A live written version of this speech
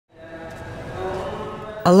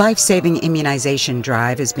A life-saving immunization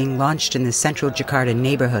drive is being launched in the central Jakarta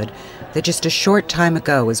neighborhood that just a short time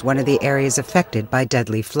ago was one of the areas affected by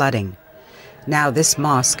deadly flooding. Now this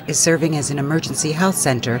mosque is serving as an emergency health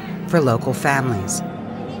center for local families.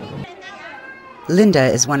 Linda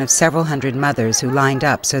is one of several hundred mothers who lined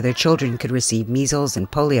up so their children could receive measles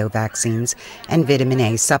and polio vaccines and vitamin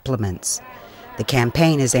A supplements. The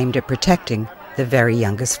campaign is aimed at protecting the very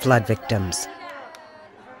youngest flood victims.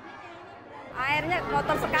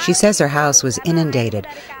 She says her house was inundated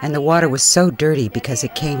and the water was so dirty because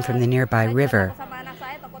it came from the nearby river.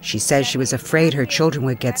 She says she was afraid her children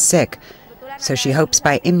would get sick, so she hopes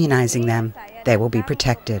by immunizing them, they will be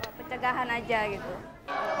protected.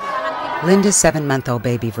 Linda's 7-month-old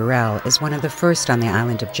baby Varel is one of the first on the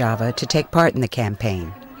island of Java to take part in the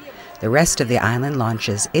campaign. The rest of the island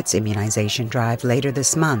launches its immunization drive later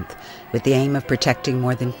this month with the aim of protecting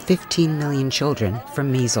more than 15 million children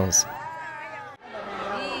from measles.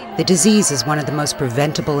 The disease is one of the most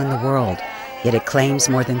preventable in the world, yet it claims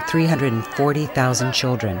more than 340,000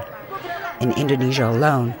 children. In Indonesia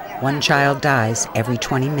alone, one child dies every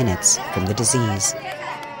 20 minutes from the disease.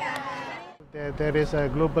 There is a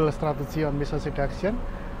global strategy on measles reduction.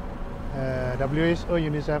 WHO,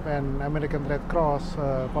 UNICEF and American Red Cross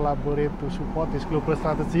collaborate to support this global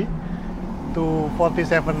strategy to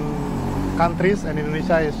 47 countries, and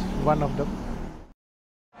Indonesia is one of them.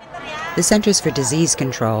 The Centers for Disease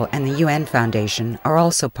Control and the UN Foundation are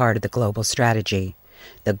also part of the global strategy.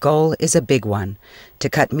 The goal is a big one, to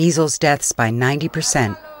cut measles deaths by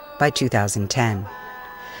 90% by 2010.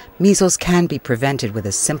 Measles can be prevented with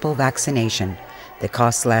a simple vaccination that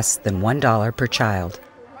costs less than $1 per child.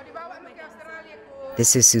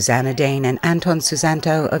 This is Susanna Dane and Anton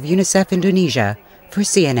Susanto of UNICEF Indonesia for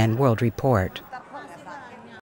CNN World Report.